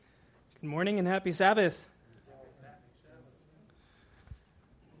Good morning and happy Sabbath.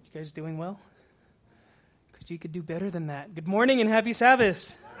 You guys doing well? Because you could do better than that. Good morning and happy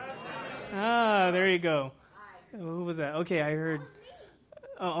Sabbath. There you go. Who was that? Okay, I heard.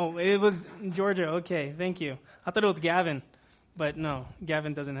 Oh, it was Georgia. Okay, thank you. I thought it was Gavin, but no,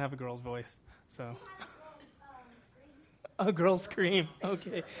 Gavin doesn't have a girl's voice. So, a girl scream.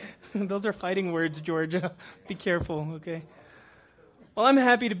 Okay, those are fighting words, Georgia. Be careful. Okay. Well, I'm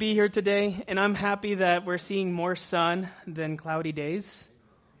happy to be here today, and I'm happy that we're seeing more sun than cloudy days,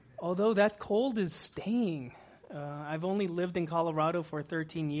 although that cold is staying. I've only lived in Colorado for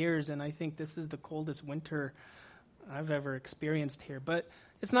 13 years, and I think this is the coldest winter I've ever experienced here. But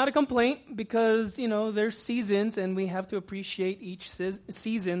it's not a complaint because, there's seasons, and we have to appreciate each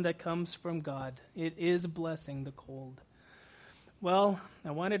season that comes from God. It is a blessing, the cold. Well,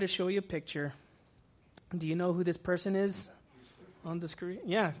 I wanted to show you a picture. Do you know who this person is? On the screen?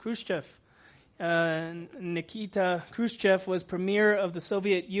 Yeah, Khrushchev. Nikita Khrushchev was premier of the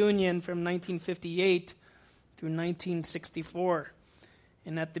Soviet Union from 1958 through 1964.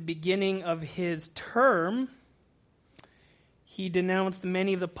 And at the beginning of his term, he denounced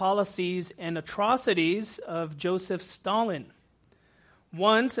many of the policies and atrocities of Joseph Stalin.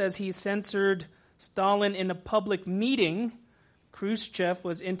 Once, as he censored Stalin in a public meeting, Khrushchev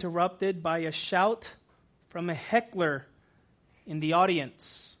was interrupted by a shout from a heckler in the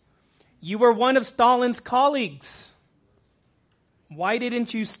audience. "You were one of Stalin's colleagues. Why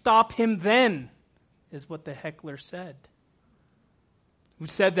didn't you stop him then?" is what the heckler said. "Who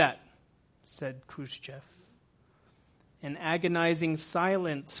said that?" said Khrushchev. An agonizing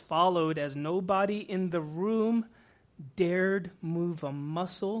silence followed as nobody in the room dared move a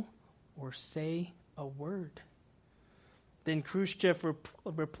muscle or say a word. Then Khrushchev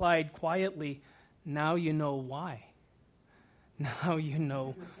replied quietly, "Now you know why. Now you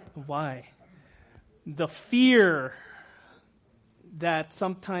know why." The fear that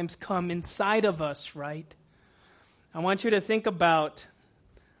sometimes come inside of us, right? I want you to think about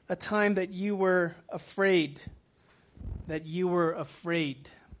a time that you were afraid.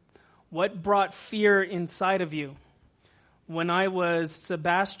 What brought fear inside of you? When I was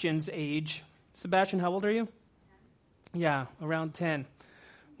Sebastian's age. Sebastian, how old are you? Yeah, around 10.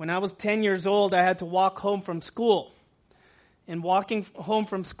 When I was 10 years old, I had to walk home from school. And walking home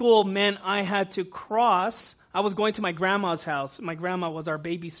from school meant I had to cross. I was going to my grandma's house. My grandma was our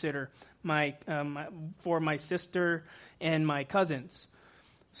babysitter for my sister and my cousins.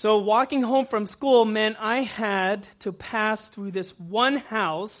 So walking home from school meant I had to pass through this one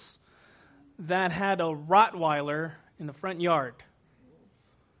house that had a Rottweiler in the front yard.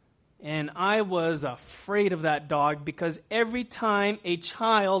 And I was afraid of that dog because every time a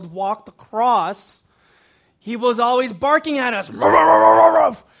child walked across, he was always barking at us.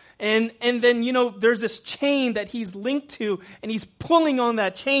 And then, there's this chain that he's linked to, and he's pulling on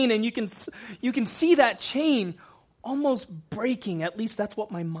that chain, and you can see that chain almost breaking. At least that's what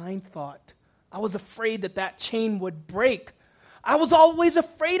my mind thought. I was afraid that chain would break. I was always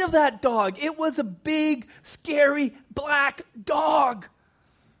afraid of that dog. It was a big, scary, black dog.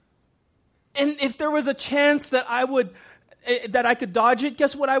 And if there was a chance that I could dodge it,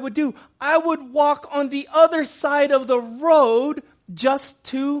 guess what I would do? I would walk on the other side of the road just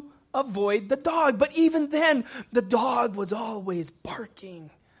to avoid the dog. But even then, the dog was always barking.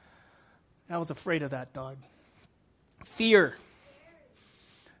 I was afraid of that dog. Fear.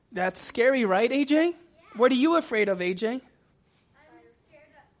 That's scary, right, AJ? Yeah. What are you afraid of, AJ? I'm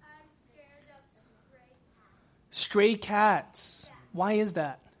scared of stray cats. Stray cats. Yeah. Why is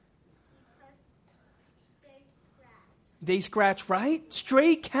that? They scratch, right?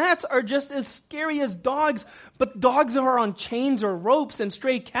 Stray cats are just as scary as dogs, but dogs are on chains or ropes, and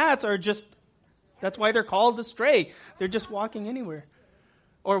stray cats are just, that's why they're called the stray. They're just walking anywhere.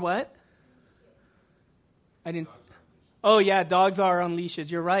 Or what? Oh yeah, dogs are on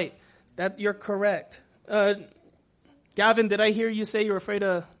leashes. You're right. You're correct. Gavin, did I hear you say you're afraid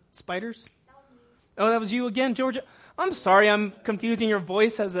of spiders? Oh, that was you again, Georgia. I'm sorry, I'm confusing your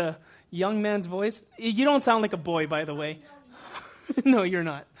voice as a young man's voice. You don't sound like a boy, by the way. No, you're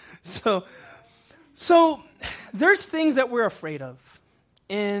not. So there's things that we're afraid of.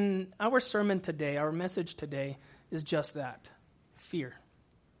 And our sermon today, our message today is just that. Fear.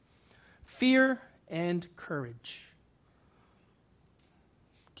 Fear and courage.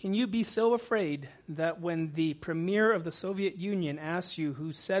 Can you be so afraid that when the premier of the Soviet Union asks you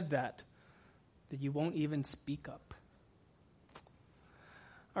who said that you won't even speak up?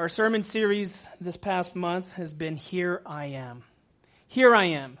 Our sermon series this past month has been Here I Am. Here I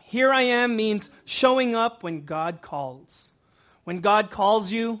am. Here I am means showing up when God calls. When God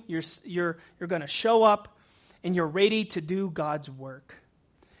calls you, you're going to show up and you're ready to do God's work.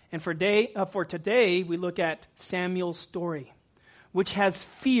 And for today, we look at Samuel's story, which has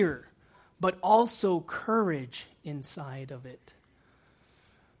fear, but also courage inside of it.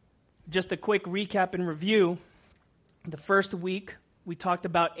 Just a quick recap and review. The first week, we talked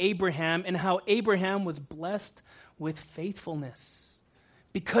about Abraham and how Abraham was blessed with faithfulness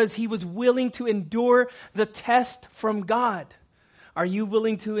because he was willing to endure the test from God. Are you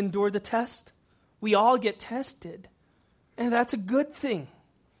willing to endure the test? We all get tested, and that's a good thing.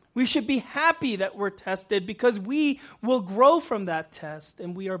 We should be happy that we're tested because we will grow from that test,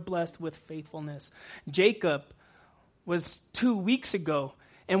 and we are blessed with faithfulness. Jacob was 2 weeks ago.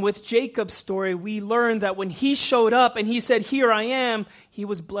 And with Jacob's story, we learned that when he showed up and he said, "Here I am," he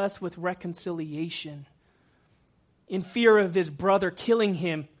was blessed with reconciliation. In fear of his brother killing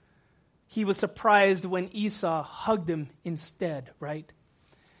him, he was surprised when Esau hugged him instead, right?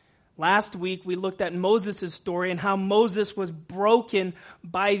 Last week, we looked at Moses' story and how Moses was broken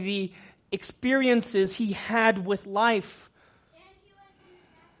by the experiences he had with life.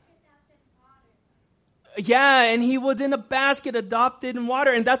 Yeah, and he was in a basket adopted in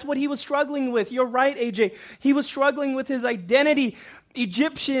water, and that's what he was struggling with. You're right, AJ. He was struggling with his identity,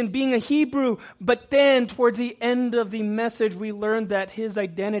 Egyptian, being a Hebrew, but then towards the end of the message, we learned that his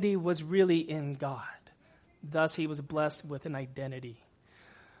identity was really in God. Thus, he was blessed with an identity.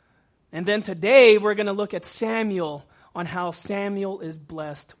 And then today, we're going to look at Samuel, on how Samuel is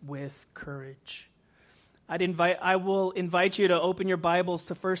blessed with courage. I will invite you to open your Bibles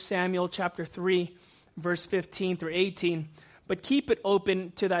to 1 Samuel chapter 3. Verse 15 through 18. But keep it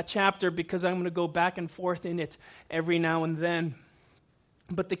open to that chapter because I'm going to go back and forth in it every now and then.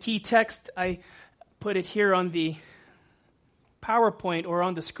 But the key text, I put it here on the PowerPoint or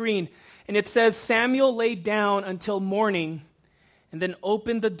on the screen. And it says, Samuel lay down until morning and then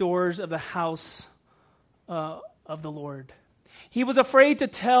opened the doors of the house of the Lord. He was afraid to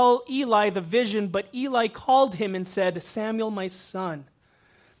tell Eli the vision, but Eli called him and said, "Samuel, my son."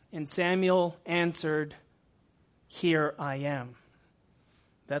 And Samuel answered, "Here I am."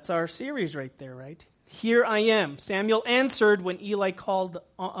 That's our series right there, right? Here I am. Samuel answered when Eli called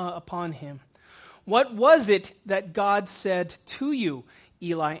upon him. "What was it that God said to you?"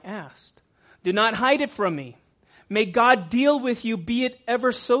 Eli asked. "Do not hide it from me. May God deal with you, be it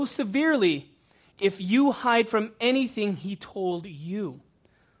ever so severely, if you hide from anything he told you."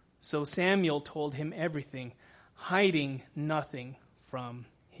 So Samuel told him everything, hiding nothing from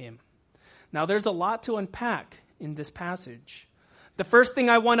him. Now there's a lot to unpack in this passage. The first thing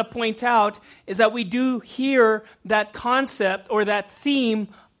I want to point out is that we do hear that concept or that theme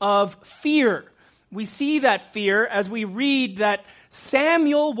of fear. We see that fear as we read that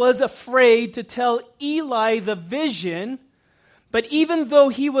Samuel was afraid to tell Eli the vision, but even though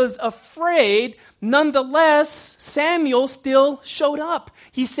he was afraid, nonetheless, Samuel still showed up.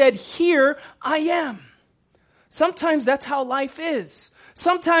 He said, "Here I am." Sometimes that's how life is.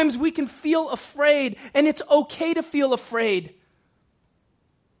 Sometimes we can feel afraid, and it's okay to feel afraid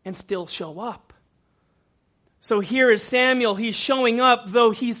and still show up. So here is Samuel. He's showing up,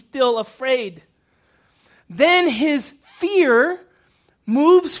 though he's still afraid. Then his fear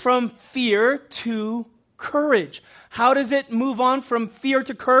moves from fear to courage. How does it move on from fear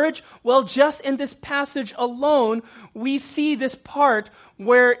to courage? Well, just in this passage alone, we see this part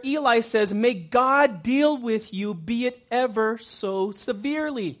where Eli says, "May God deal with you, be it ever so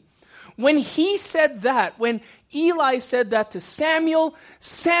severely." When he said that, when Eli said that to Samuel,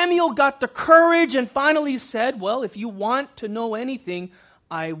 Samuel got the courage and finally said, "Well, if you want to know anything,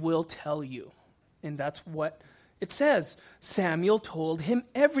 I will tell you." And that's what it says. Samuel told him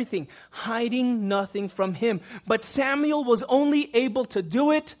everything, hiding nothing from him. But Samuel was only able to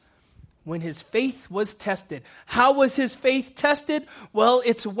do it when his faith was tested. How was his faith tested? Well,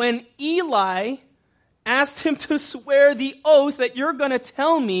 it's when Eli asked him to swear the oath that you're going to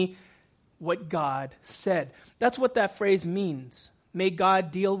tell me what God said. That's what that phrase means. May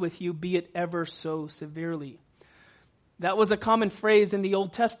God deal with you, be it ever so severely. That was a common phrase in the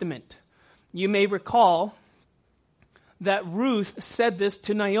Old Testament. You may recall that Ruth said this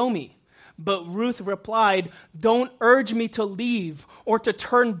to Naomi. But Ruth replied, "Don't urge me to leave or to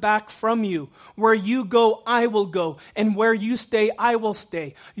turn back from you. Where you go, I will go, and where you stay, I will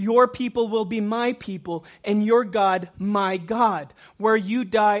stay. Your people will be my people, and your God, my God. Where you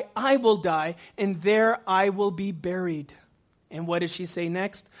die, I will die, and there I will be buried." And what does she say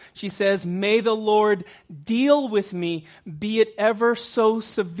next? She says, "May the Lord deal with me, be it ever so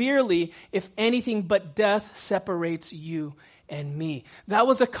severely, if anything but death separates you and me." That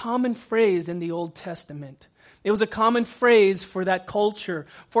was a common phrase in the Old Testament. It was a common phrase for that culture,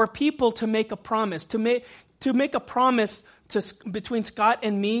 for people to make a promise. To make a promise between Scott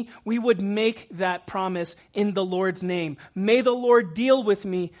and me, we would make that promise in the Lord's name. May the Lord deal with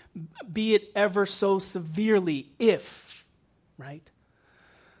me, be it ever so severely, if, right?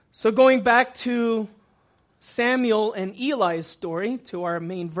 So going back to Samuel and Eli's story, to our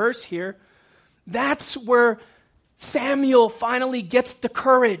main verse here, that's where Samuel finally gets the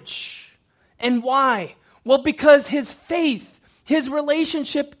courage. And why? Well, because his faith, his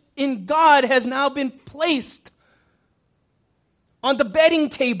relationship in God has now been placed on the betting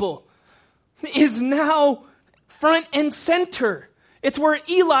table, is now front and center. It's where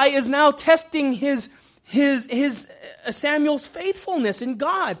Eli is now testing his Samuel's faithfulness in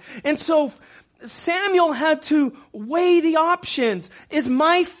God. And so Samuel had to weigh the options. Is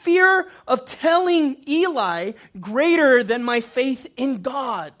my fear of telling Eli greater than my faith in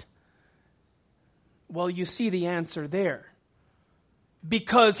God? Well, you see the answer there.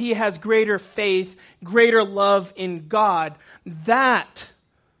 Because he has greater faith, greater love in God, that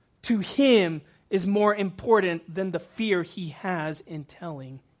to him is more important than the fear he has in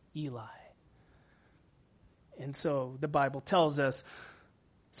telling Eli. And so the Bible tells us,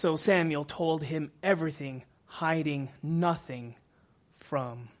 so Samuel told him everything, hiding nothing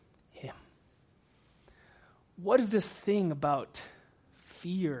from him. What is this thing about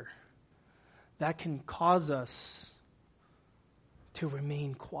fear that can cause us to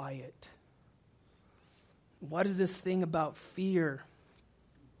remain quiet? What is this thing about fear?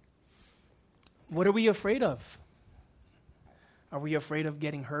 What are we afraid of? Are we afraid of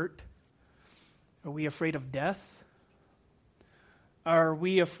getting hurt? Are we afraid of death? Are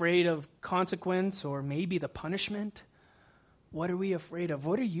we afraid of consequence or maybe the punishment? What are we afraid of?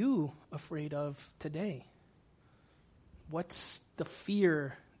 What are you afraid of today? What's the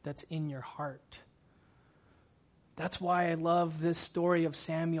fear that's in your heart? That's why I love this story of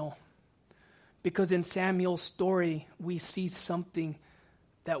Samuel. Because in Samuel's story, we see something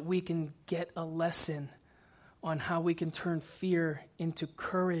that we can get a lesson on how we can turn fear into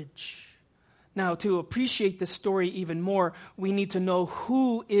courage. Now, to appreciate this story even more, we need to know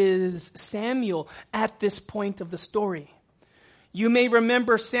who is Samuel at this point of the story. You may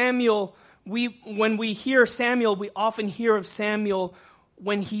remember Samuel, when we hear Samuel, we often hear of Samuel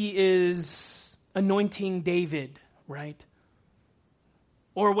when he is anointing David, right?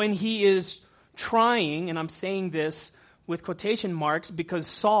 Or when he is trying, and I'm saying this with quotation marks because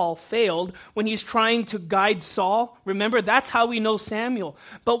Saul failed, when he's trying to guide Saul. Remember, that's how we know Samuel.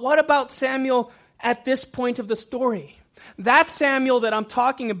 But what about Samuel at this point of the story? That Samuel that I'm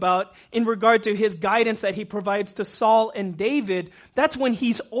talking about in regard to his guidance that he provides to Saul and David, that's when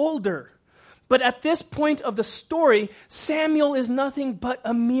he's older. But at this point of the story, Samuel is nothing but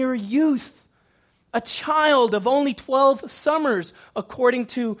a mere youth. A child of only 12 summers, according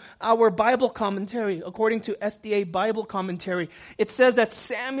to our Bible commentary, according to SDA Bible commentary. It says that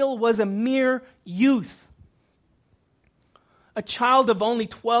Samuel was a mere youth. A child of only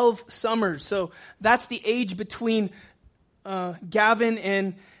 12 summers. So that's the age between Gavin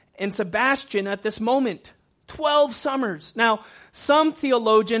and Sebastian at this moment. 12 summers. Now, some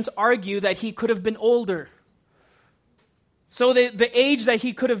theologians argue that he could have been older. So the age that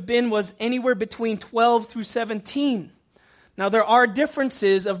he could have been was anywhere between 12 through 17. Now there are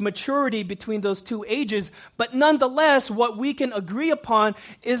differences of maturity between those two ages, but nonetheless, what we can agree upon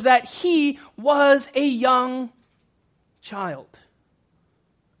is that he was a young child.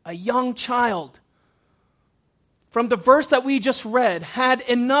 A young child. From the verse that we just read, had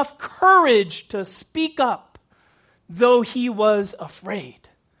enough courage to speak up, though he was afraid.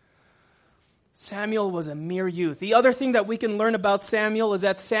 Samuel was a mere youth. The other thing that we can learn about Samuel is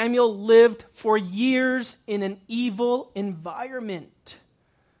that Samuel lived for years in an evil environment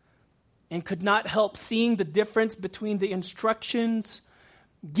and could not help seeing the difference between the instructions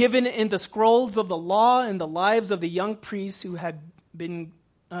given in the scrolls of the law and the lives of the young priests who had been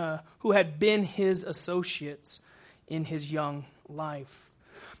his associates in his young life.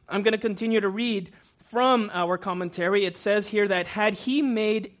 I'm going to continue to read from our commentary. It says here that had he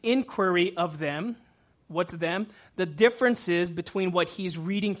made inquiry of them, what's them? The differences between what he's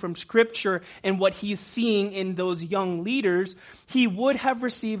reading from Scripture and what he's seeing in those young leaders, he would have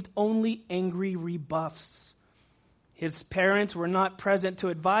received only angry rebuffs. His parents were not present to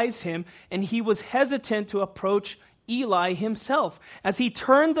advise him, and he was hesitant to approach Eli himself as he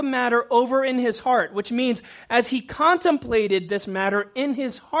turned the matter over in his heart, which means as he contemplated this matter in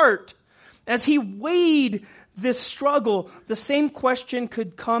his heart, as he weighed this struggle, the same question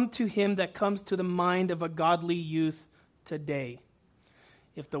could come to him that comes to the mind of a godly youth today.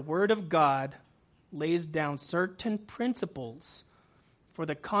 If the Word of God lays down certain principles for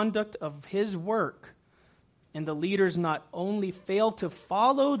the conduct of his work, and the leaders not only fail to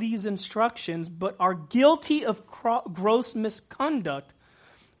follow these instructions, but are guilty of gross misconduct,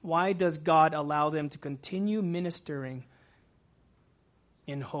 why does God allow them to continue ministering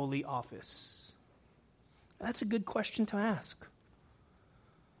in holy office? That's a good question to ask.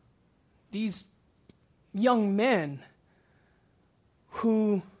 These young men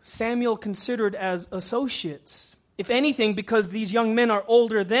who Samuel considered as associates, if anything, because these young men are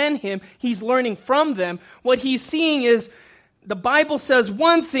older than him, he's learning from them. What he's seeing is the Bible says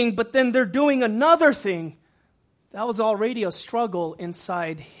one thing, but then they're doing another thing. That was already a struggle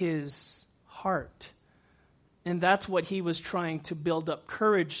inside his heart. And that's what he was trying to build up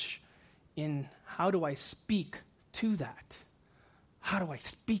courage in. How do I speak to that? How do I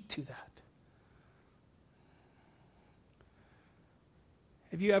speak to that?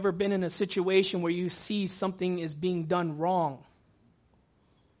 Have you ever been in a situation where you see something is being done wrong?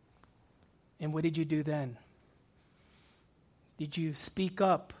 And what did you do then? Did you speak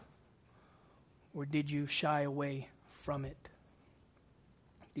up? Or did you shy away from it?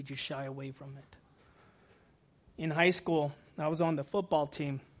 Did you shy away from it? In high school, I was on the football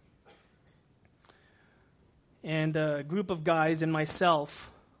team. And a group of guys and myself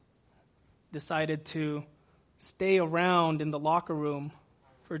decided to stay around in the locker room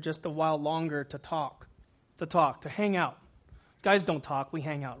for just a while longer to hang out. Guys don't talk, we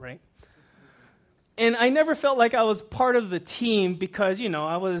hang out, right? And I never felt like I was part of the team because,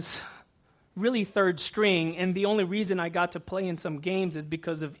 I was really third string, and the only reason I got to play in some games is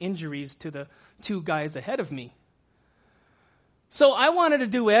because of injuries to the two guys ahead of me. So I wanted to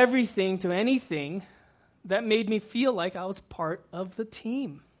do everything to anything that made me feel like I was part of the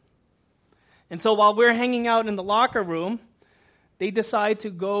team. And so while we're hanging out in the locker room, they decide to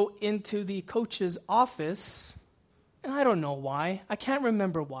go into the coach's office, and I don't know why. I can't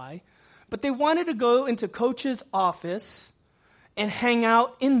remember why. But they wanted to go into coach's office and hang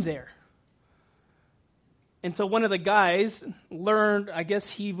out in there. And so one of the guys learned, I guess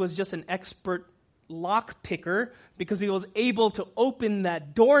he was just an expert lock picker because he was able to open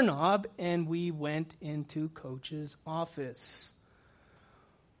that doorknob, and we went into coach's office.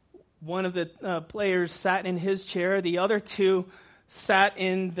 One of the players sat in his chair. The other two sat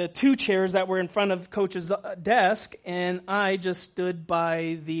in the two chairs that were in front of coach's desk, and I just stood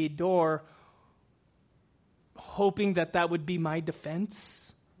by the door hoping that would be my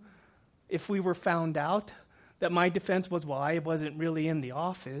defense. If we were found out, that my defense was, I wasn't really in the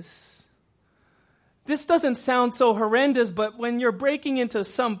office. This doesn't sound so horrendous, but when you're breaking into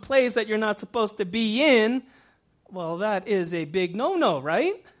some place that you're not supposed to be in, that is a big no-no,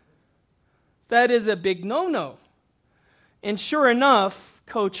 right? That is a big no-no. And sure enough,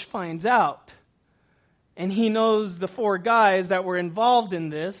 Coach finds out. And he knows the four guys that were involved in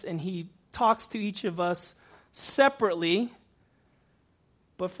this, and he talks to each of us separately.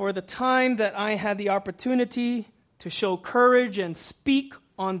 But for the time that I had the opportunity to show courage and speak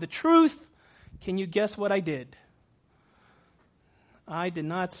on the truth, can you guess what I did? I did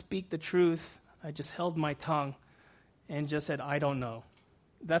not speak the truth. I just held my tongue and just said, I don't know.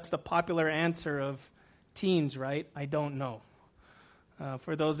 That's the popular answer of teens, right? I don't know.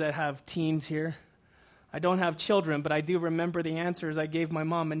 For those that have teens here, I don't have children, but I do remember the answers I gave my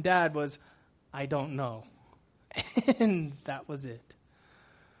mom and dad was, I don't know. And that was it.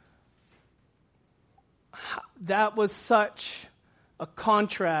 That was such a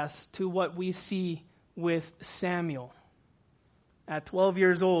contrast to what we see with Samuel. At 12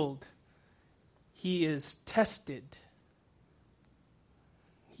 years old, he is tested.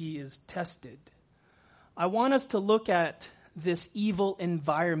 He is tested. I want us to look at this evil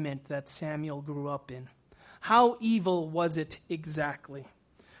environment that Samuel grew up in. How evil was it exactly?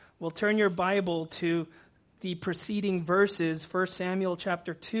 Well, turn your Bible to the preceding verses, 1 Samuel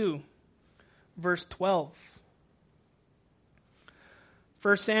chapter 2, verse 12.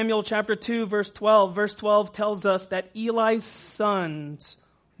 1 Samuel chapter 2, verse 12. Verse 12 tells us that Eli's sons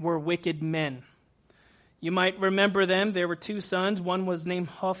were wicked men. You might remember them. There were two sons. One was named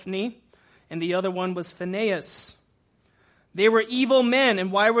Hophni, and the other one was Phinehas. They were evil men.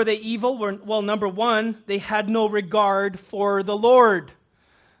 And why were they evil? Well, number one, they had no regard for the Lord.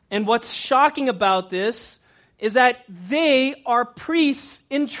 And what's shocking about this is that they are priests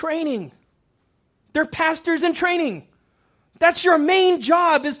in training. They're pastors in training. That's your main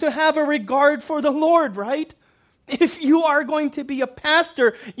job, is to have a regard for the Lord, right? If you are going to be a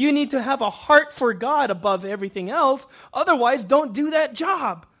pastor, you need to have a heart for God above everything else. Otherwise, don't do that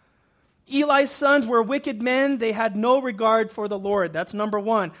job. Eli's sons were wicked men. They had no regard for the Lord. That's number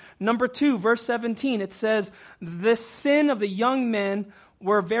one. Number two, verse 17, it says, the sin of the young men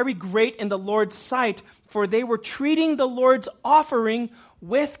were very great in the Lord's sight, for they were treating the Lord's offering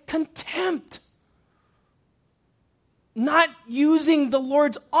with contempt. Not using the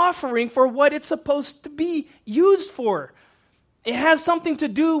Lord's offering for what it's supposed to be used for. It has something to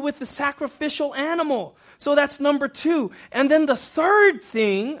do with the sacrificial animal. So that's number two. And then the third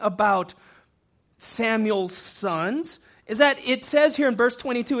thing about Samuel's sons is that it says here in verse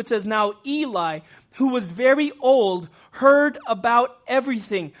 22, it says, now Eli, who was very old, heard about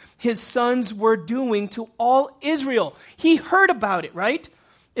everything his sons were doing to all Israel. He heard about it, right?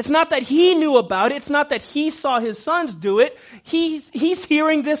 It's not that he knew about it. It's not that he saw his sons do it. He's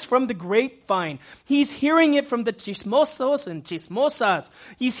hearing this from the grapevine. He's hearing it from the chismosos and chismosas.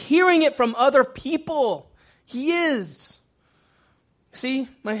 He's hearing it from other people. He is. See,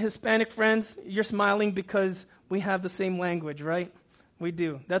 my Hispanic friends, you're smiling because we have the same language, right? We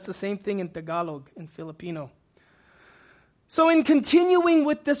do. That's the same thing in Tagalog, in Filipino. So in continuing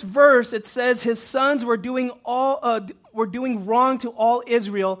with this verse, it says his sons were doing wrong to all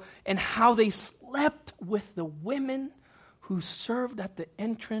Israel, and how they slept with the women who served at the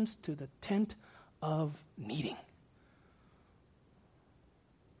entrance to the tent of meeting.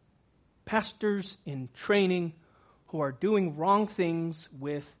 Pastors in training who are doing wrong things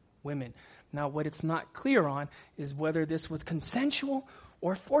with women. Now, what it's not clear on is whether this was consensual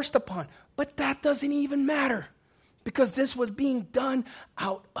or forced upon, but that doesn't even matter. Because this was being done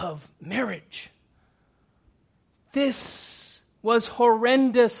out of marriage. This was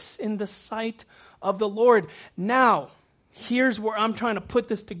horrendous in the sight of the Lord. Now, here's where I'm trying to put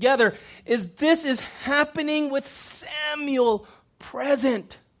this together, is this is happening with Samuel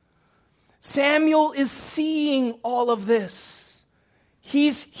present. Samuel is seeing all of this.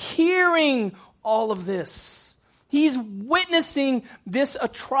 He's hearing all of this. He's witnessing this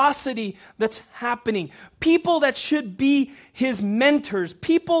atrocity that's happening. People that should be his mentors,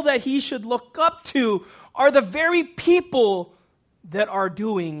 people that he should look up to, are the very people that are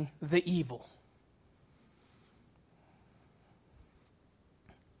doing the evil.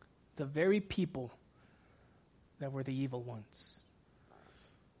 The very people that were the evil ones.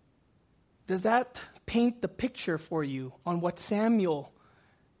 Does that paint the picture for you on what Samuel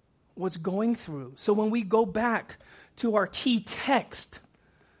was going through? So when we go back to our key text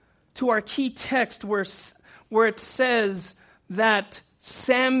where it says that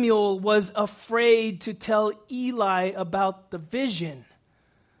Samuel was afraid to tell Eli about the vision,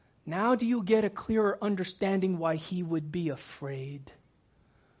 now do you get a clearer understanding why he would be afraid?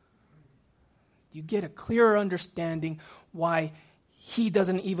 You get a clearer understanding why he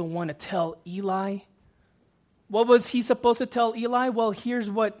doesn't even want to tell Eli. What was he supposed to tell Eli? Well, here's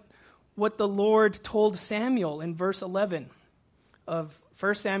what the Lord told Samuel in verse 11 of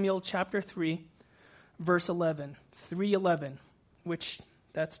 1 Samuel chapter 3, verse 11, 3:11, which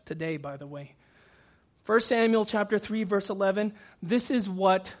that's today, by the way. 1 Samuel chapter 3, verse 11, this is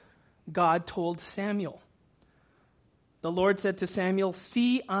what God told Samuel. The Lord said to Samuel,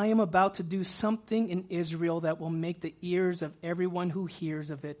 "See, I am about to do something in Israel that will make the ears of everyone who hears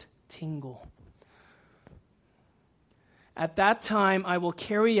of it tingle. At that time, I will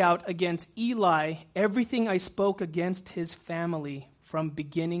carry out against Eli everything I spoke against his family from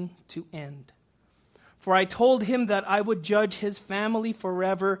beginning to end. For I told him that I would judge his family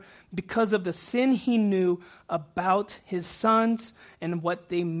forever because of the sin he knew about his sons and what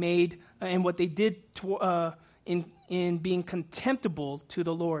they made and what they did in being contemptible to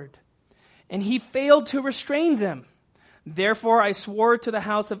the Lord. And he failed to restrain them. Therefore, I swore to the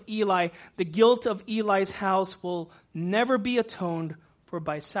house of Eli, the guilt of Eli's house will never be atoned for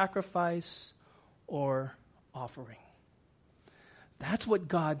by sacrifice or offering." That's what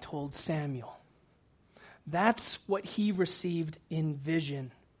God told Samuel. That's what he received in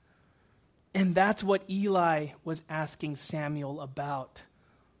vision. And that's what Eli was asking Samuel about.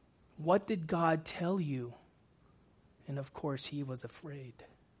 What did God tell you? And of course, he was afraid.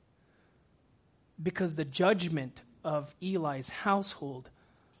 Because the judgment of Eli's household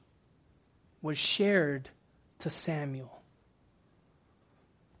was shared to Samuel.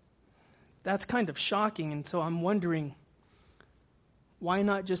 That's kind of shocking, and so I'm wondering, why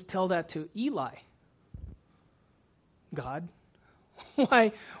not just tell that to Eli? God,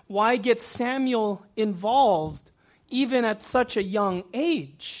 why get Samuel involved even at such a young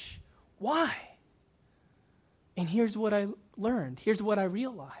age? Why? And here's what I learned. Here's what I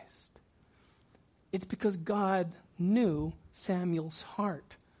realized. It's because God knew Samuel's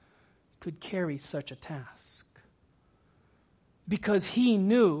heart could carry such a task. because he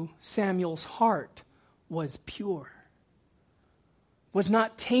knew Samuel's heart was pure, was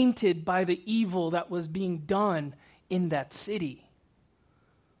not tainted by the evil that was being done in that city.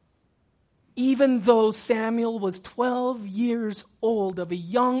 Even though Samuel was 12 years old, of a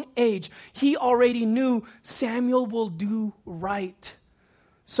young age, he already knew Samuel will do right.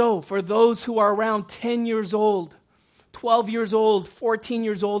 So for those who are around 10 years old, 12 years old, 14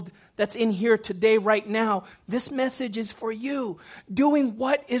 years old, that's in here today, right now, this message is for you. Doing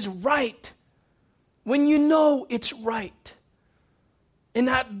what is right when you know it's right. And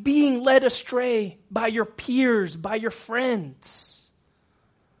not being led astray by your peers, by your friends.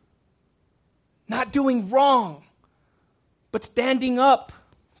 Not doing wrong, but standing up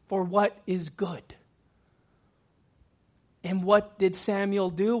for what is good. And what did Samuel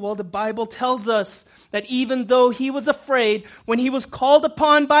do? Well, the Bible tells us that even though he was afraid, when he was called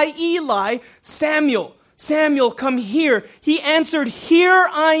upon by Eli, Samuel, come here. He answered, here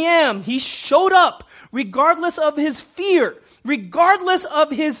I am. He showed up regardless of his fear, regardless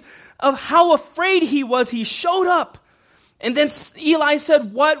of how afraid he was. He showed up. And then Eli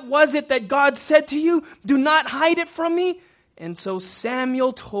said, what was it that God said to you? Do not hide it from me. And so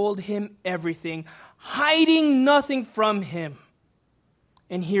Samuel told him everything, hiding nothing from him.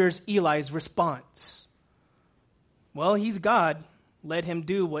 And here's Eli's response. Well, he's God. Let him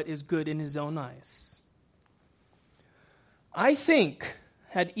do what is good in his own eyes. I think,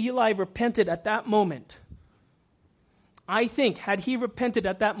 had Eli repented at that moment, I think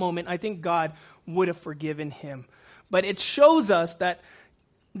God would have forgiven him. But it shows us that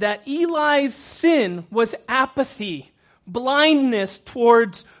Eli's sin was apathy, blindness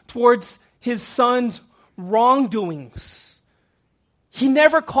towards his son's wrongdoings. He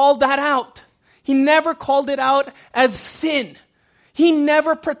never called that out. He never called it out as sin. He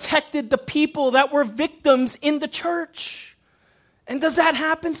never protected the people that were victims in the church. And does that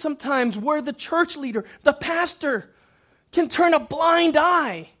happen sometimes where the church leader, the pastor, can turn a blind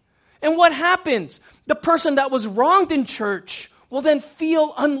eye? And what happens? The person that was wronged in church will then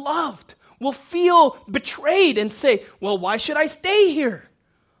feel unloved, will feel betrayed and say, well, why should I stay here?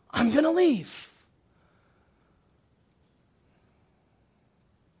 I'm going to leave.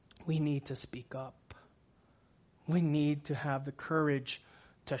 We need to speak up. We need to have the courage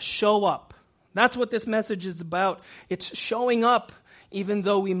to show up. That's what this message is about. It's showing up even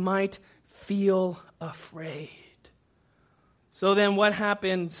though we might feel afraid. So then what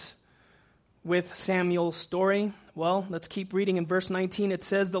happens with Samuel's story? Well, let's keep reading. In verse 19, it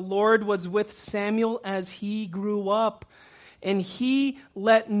says, the Lord was with Samuel as he grew up, and he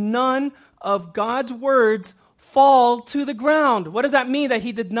let none of God's words fall to the ground. What does that mean, that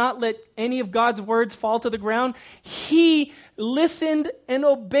he did not let any of God's words fall to the ground? He listened and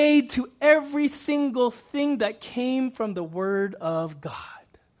obeyed to every single thing that came from the word of God.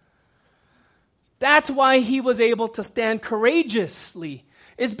 That's why he was able to stand courageously,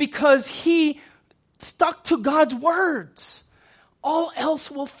 is because he stuck to God's words. All else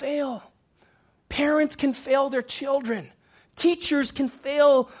will fail. Parents can fail their children. Teachers can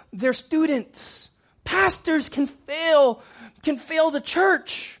fail their students. Pastors can fail the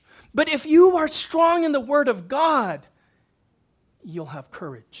church. But if you are strong in the word of God, you'll have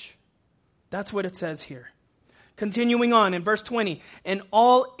courage. That's what it says here. Continuing on in verse 20, and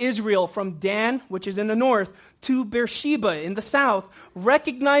all Israel from Dan, which is in the north, to Beersheba in the south,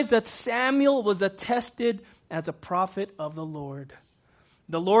 recognized that Samuel was attested as a prophet of the Lord.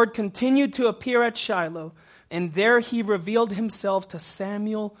 The Lord continued to appear at Shiloh, and there he revealed himself to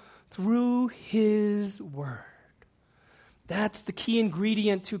Samuel through his word. That's the key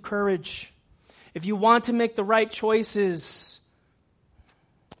ingredient to courage. If you want to make the right choices,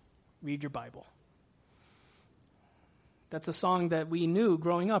 read your Bible. That's a song that we knew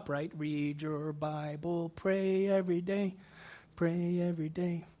growing up, right? Read your Bible, pray every day, pray every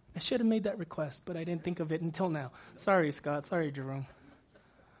day. I should have made that request, but I didn't think of it until now. Sorry, Scott. Sorry, Jerome.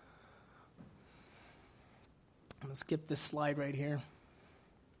 I'm going to skip this slide right here.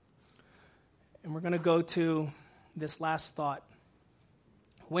 And we're going to go to this last thought.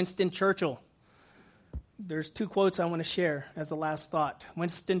 Winston Churchill. There's two quotes I want to share as the last thought.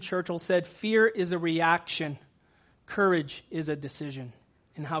 Winston Churchill said, "Fear is a reaction. Courage is a decision."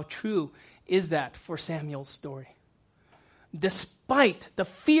 And how true is that for Samuel's story? Despite the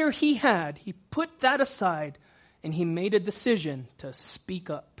fear he had, he put that aside and he made a decision to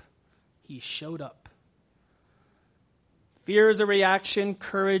speak up. He showed up. Fear is a reaction.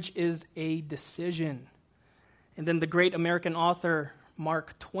 Courage is a decision. And then the great American author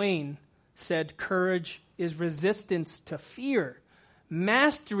Mark Twain said, courage is resistance to fear,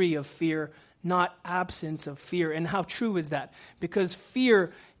 mastery of fear, not absence of fear. And how true is that? Because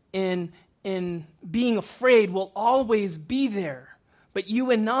fear in being afraid will always be there. But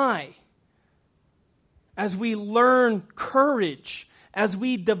you and I, as we learn courage, as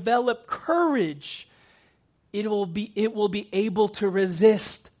we develop courage, it will be able to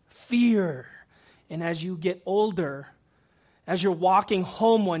resist fear. And as you get older, as you're walking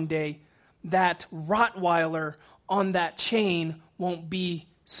home one day, that Rottweiler on that chain won't be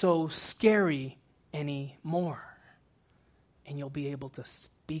so scary anymore. And you'll be able to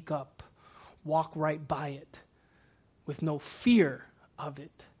speak up, walk right by it with no fear of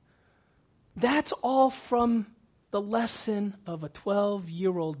it. That's all from the lesson of a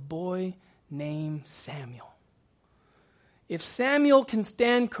 12-year-old boy named Samuel. If Samuel can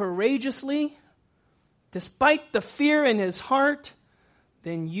stand courageously, despite the fear in his heart,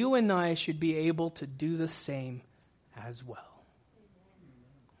 then you and I should be able to do the same as well.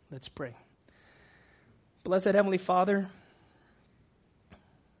 Let's pray. Blessed Heavenly Father,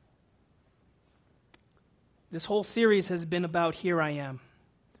 this whole series has been about Here I Am.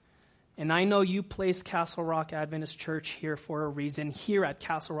 And I know you placed Castle Rock Adventist Church here for a reason, here at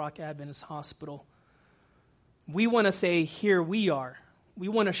Castle Rock Adventist Hospital. We want to say, here we are. We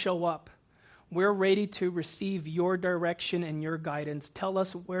want to show up. We're ready to receive your direction and your guidance. Tell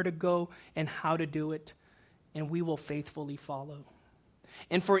us where to go and how to do it, and we will faithfully follow.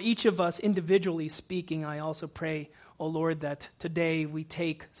 And for each of us individually speaking, I also pray, O Lord, that today we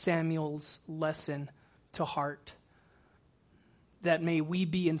take Samuel's lesson to heart. That may we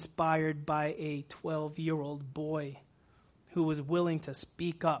be inspired by a 12-year-old boy who was willing to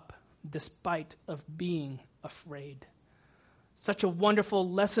speak up despite of being afraid. Such a wonderful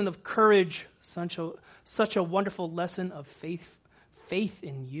lesson of courage, such a wonderful lesson of faith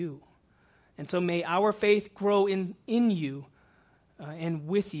in you. And so may our faith grow in you and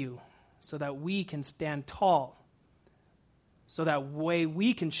with you, so that we can stand tall, so that way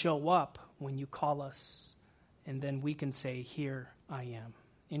we can show up when you call us, and then we can say, here I am.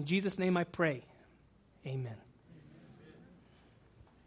 In Jesus' name I pray, amen.